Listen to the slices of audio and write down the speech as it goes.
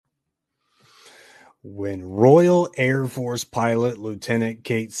When Royal Air Force pilot Lieutenant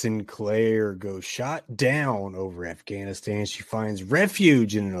Kate Sinclair goes shot down over Afghanistan, she finds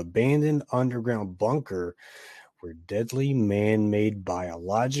refuge in an abandoned underground bunker where deadly man-made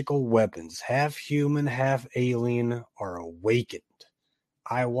biological weapons, half human, half alien, are awakened.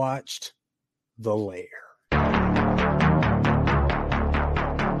 I watched The Lair.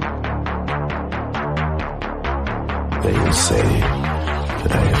 They will say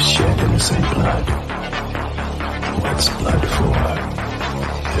that I have shed innocent blood. What's blood for,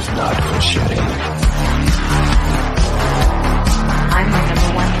 if not for shedding? I'm my number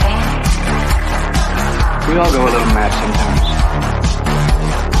one fan. We all go a little mad sometimes.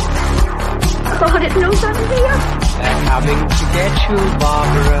 God, it knows I'm here. They're coming to get you,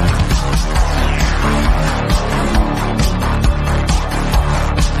 Barbara.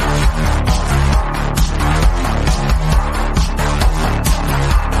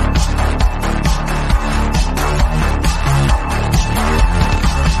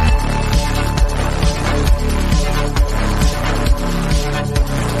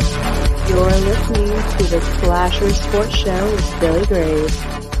 You're listening to the Slasher Sports Show with Billy Graves.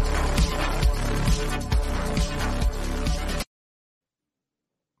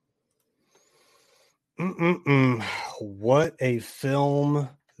 What a film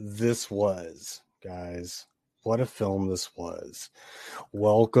this was, guys. What a film this was.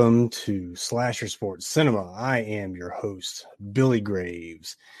 Welcome to Slasher Sports Cinema. I am your host, Billy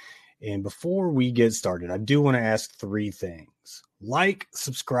Graves. And before we get started, I do want to ask three things. Like,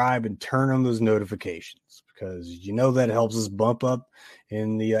 subscribe, and turn on those notifications because you know that helps us bump up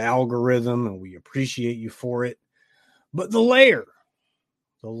in the algorithm and we appreciate you for it. But the Lair.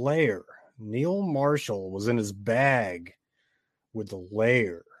 Neil Marshall was in his bag with the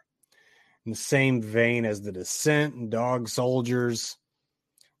Lair. In the same vein as The Descent and Dog Soldiers,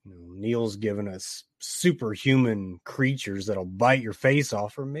 Neil's given us superhuman creatures that'll bite your face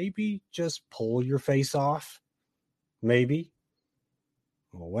off or maybe just pull your face off. Maybe.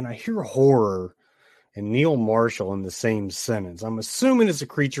 Well, when I hear horror and Neil Marshall in the same sentence, I'm assuming it's a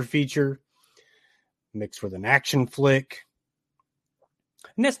creature feature mixed with an action flick.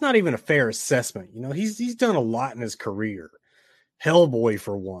 And that's not even a fair assessment. He's done a lot in his career. Hellboy,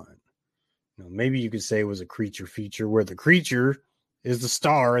 for one. Maybe you could say it was a creature feature where the creature is the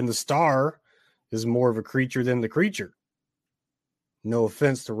star and the star is more of a creature than the creature. No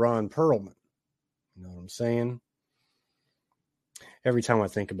offense to Ron Perlman. You know what I'm saying? Every time I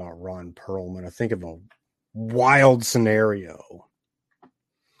think about Ron Perlman, I think of a wild scenario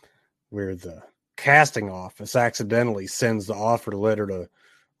where the casting office accidentally sends the offer letter to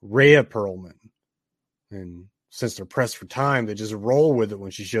Rhea Perlman. And since they're pressed for time, they just roll with it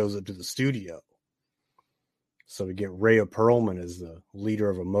when she shows up to the studio. So we get Rhea Perlman as the leader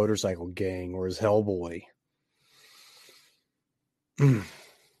of a motorcycle gang or as Hellboy.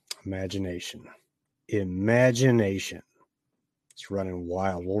 Imagination. It's running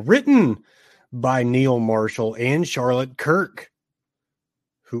wild. Well, written by Neil Marshall and Charlotte Kirk,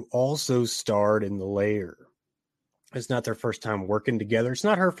 who also starred in The Lair. It's not their first time working together. It's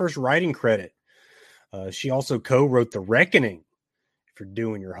not her first writing credit. She also co-wrote The Reckoning. If you're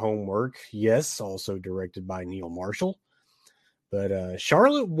doing your homework, yes, also directed by Neil Marshall. But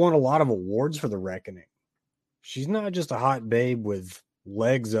Charlotte won a lot of awards for The Reckoning. She's not just a hot babe with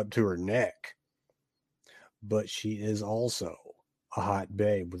legs up to her neck, but she is also a hot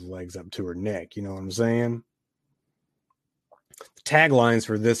babe with legs up to her neck. You know what I'm saying? The taglines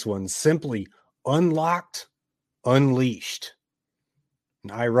for this one, simply unlocked, unleashed.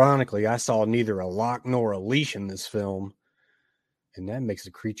 And ironically, I saw neither a lock nor a leash in this film, and that makes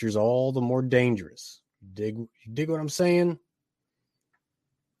the creatures all the more dangerous. You dig what I'm saying?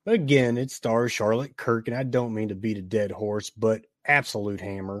 But again, it stars Charlotte Kirk, and I don't mean to beat a dead horse, but absolute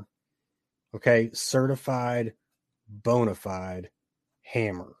hammer. Okay, certified, bona fide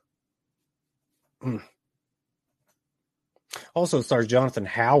hammer. Also stars Jonathan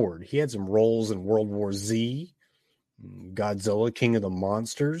Howard. He had some roles in World War Z, Godzilla, King of the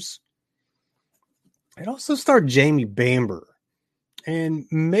Monsters. It also starred Jamie Bamber. And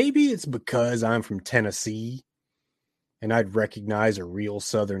maybe it's because I'm from Tennessee and I'd recognize a real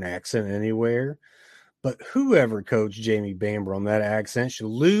Southern accent anywhere. But whoever coached Jamie Bamber on that accent should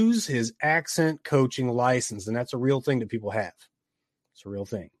lose his accent coaching license. And that's a real thing that people have. It's a real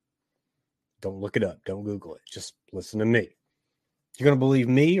thing. Don't look it up. Don't Google it. Just listen to me. You're going to believe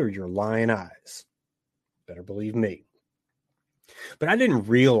me or your lying eyes. Better believe me. But I didn't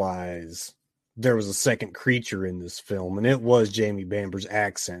realize there was a second creature in this film, and it was Jamie Bamber's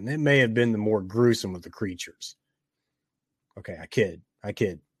accent. It may have been the more gruesome of the creatures. Okay, I kid.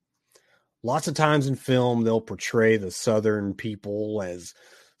 Lots of times in film, they'll portray the Southern people as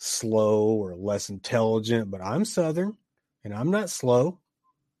slow or less intelligent, but I'm Southern and I'm not slow.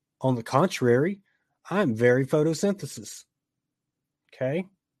 On the contrary, I'm very photosynthesis. Okay.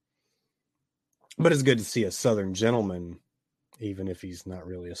 But it's good to see a Southern gentleman, even if he's not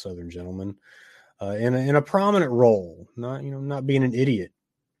really a Southern gentleman, in a prominent role, not being an idiot.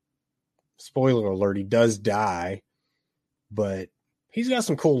 Spoiler alert, he does die, but he's got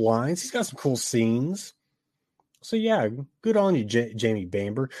some cool lines. He's got some cool scenes. So yeah, good on you, Jamie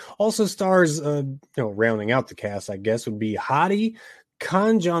Bamber. Also stars, rounding out the cast, I guess, would be Hadi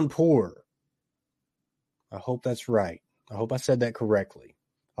Kanjanpour. I hope that's right. I hope I said that correctly.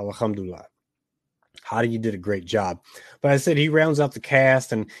 Alhamdulillah. Hadi, you did a great job. But I said he rounds out the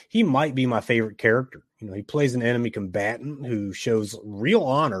cast, and he might be my favorite character. He plays an enemy combatant who shows real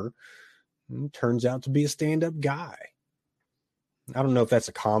honor and turns out to be a stand-up guy. I don't know if that's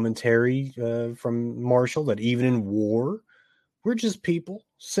a commentary from Marshall that even in war, we're just people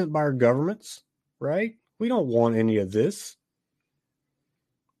sent by our governments, right? We don't want any of this.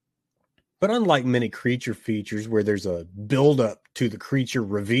 But unlike many creature features where there's a build-up to the creature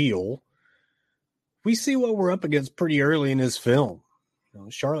reveal, we see what we're up against pretty early in this film.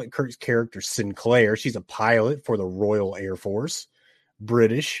 Charlotte Kirk's character, Sinclair, she's a pilot for the Royal Air Force,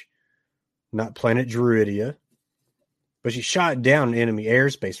 British, not planet Druidia. But she shot down in enemy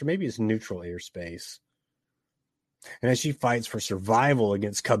airspace, or maybe it's neutral airspace. And as she fights for survival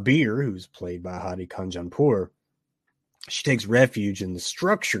against Kabir, who's played by Hadi Kanjanpour, she takes refuge in the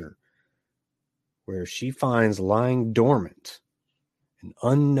structure where she finds lying dormant an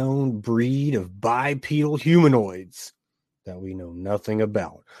unknown breed of bipedal humanoids that we know nothing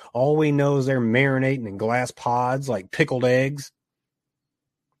about. All we know is they're marinating in glass pods like pickled eggs.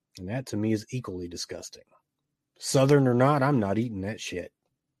 And that to me is equally disgusting. Southern or not, I'm not eating that shit.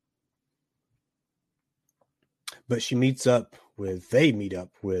 But they meet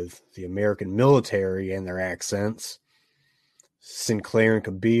up with the American military and their accents. Sinclair and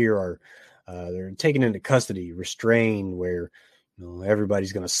Kabir are they're taken into custody, restrained, where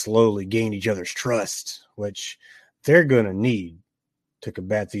everybody's going to slowly gain each other's trust, which they're going to need to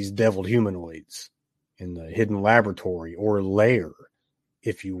combat these deviled humanoids in the hidden laboratory or lair,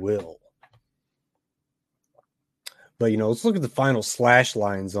 if you will. But, let's look at the final slash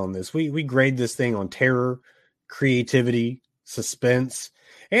lines on this. We grade this thing on terror, creativity, suspense,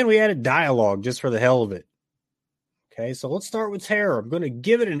 and we added dialogue just for the hell of it. Okay, so let's start with terror. I'm going to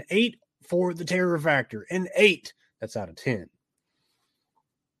give it an 8 for the terror factor. An 8. That's out of 10.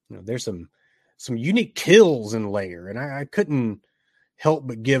 There's some unique kills in Lair, and I couldn't help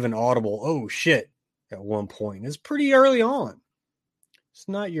but give an audible, oh shit, at one point. It's pretty early on. It's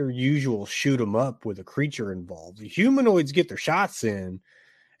not your usual shoot 'em up with a creature involved. The humanoids get their shots in,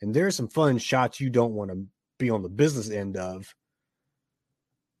 and there's some fun shots you don't want to be on the business end of.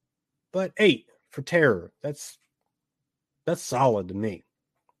 But 8 for terror. That's solid to me.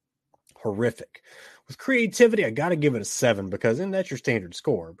 Horrific. With creativity, I got to give it a 7 and that's your standard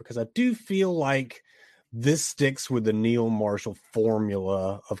score, because I do feel like this sticks with the Neil Marshall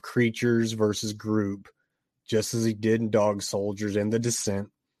formula of creatures versus group, just as he did in Dog Soldiers and The Descent.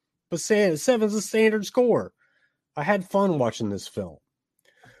 But 7's a standard score. I had fun watching this film.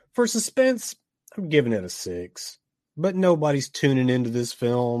 For suspense, I'm giving it a 6. But nobody's tuning into this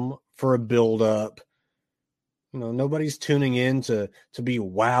film for a build-up. Nobody's tuning in to be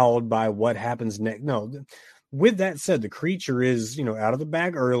wowed by what happens next. No, with that said, the creature is, out of the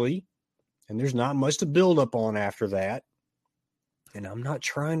bag early, and there's not much to build up on after that. And I'm not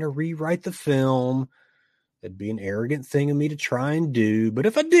trying to rewrite the film. It'd be an arrogant thing of me to try and do. But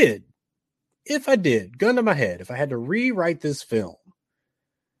if I did, gun to my head, if I had to rewrite this film,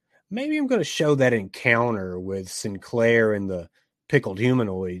 maybe I'm going to show that encounter with Sinclair and the pickled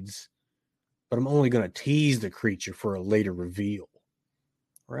humanoids, but I'm only going to tease the creature for a later reveal,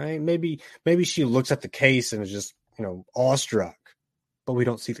 right? Maybe she looks at the case and is just, awestruck, but we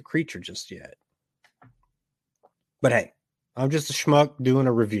don't see the creature just yet. But hey, I'm just a schmuck doing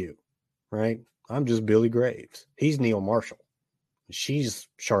a review, right? I'm just Billy Graves. He's Neil Marshall. She's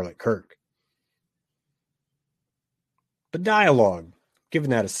Charlotte Kirk. But dialogue, giving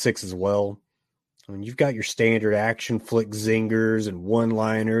that a 6 as well. I mean, you've got your standard action flick zingers and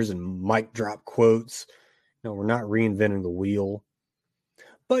one-liners and mic drop quotes. We're not reinventing the wheel.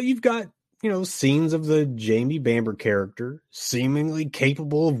 But you've got, scenes of the Jamie Bamber character seemingly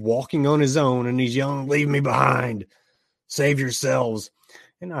capable of walking on his own, and he's yelling, "Leave me behind. Save yourselves."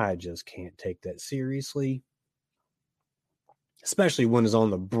 And I just can't take that seriously. Especially when he's on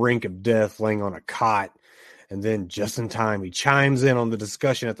the brink of death, laying on a cot, And then just in time, he chimes in on the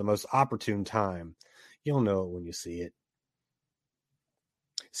discussion at the most opportune time. You'll know it when you see it.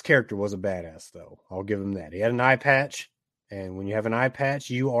 His character was a badass, though. I'll give him that. He had an eye patch, and when you have an eye patch,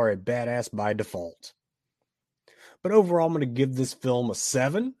 you are a badass by default. But overall, I'm going to give this film a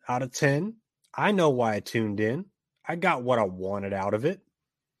 7 out of 10. I know why I tuned in. I got what I wanted out of it.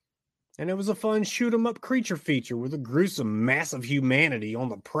 And it was a fun shoot-'em-up creature feature with a gruesome mass of humanity on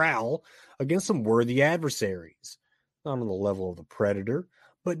the prowl against some worthy adversaries. Not on the level of the Predator,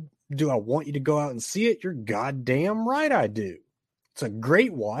 but do I want you to go out and see it? You're goddamn right I do. It's a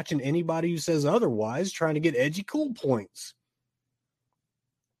great watch, and anybody who says otherwise trying to get edgy cool points.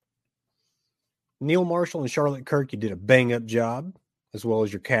 Neil Marshall and Charlotte Kirk, you did a bang-up job, as well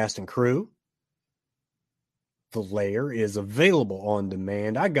as your cast and crew. The Lair is available on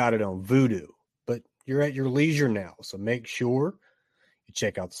demand. I got it on Vudu, but you're at your leisure now, so make sure you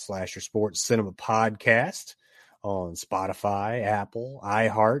check out the Slasher Sports Cinema podcast on Spotify, Apple,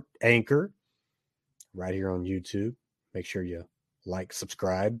 iHeart, Anchor, right here on YouTube. Make sure you like,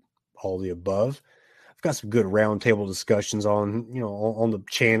 subscribe, all the above. I've got some good roundtable discussions on the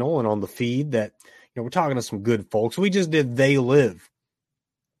channel and on the feed that, we're talking to some good folks. We just did They Live,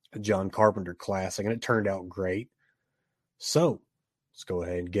 a John Carpenter classic, and it turned out great. So let's go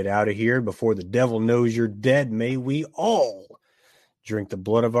ahead and get out of here before the devil knows you're dead. May we all drink the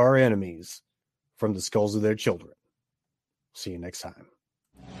blood of our enemies from the skulls of their children. See you next time.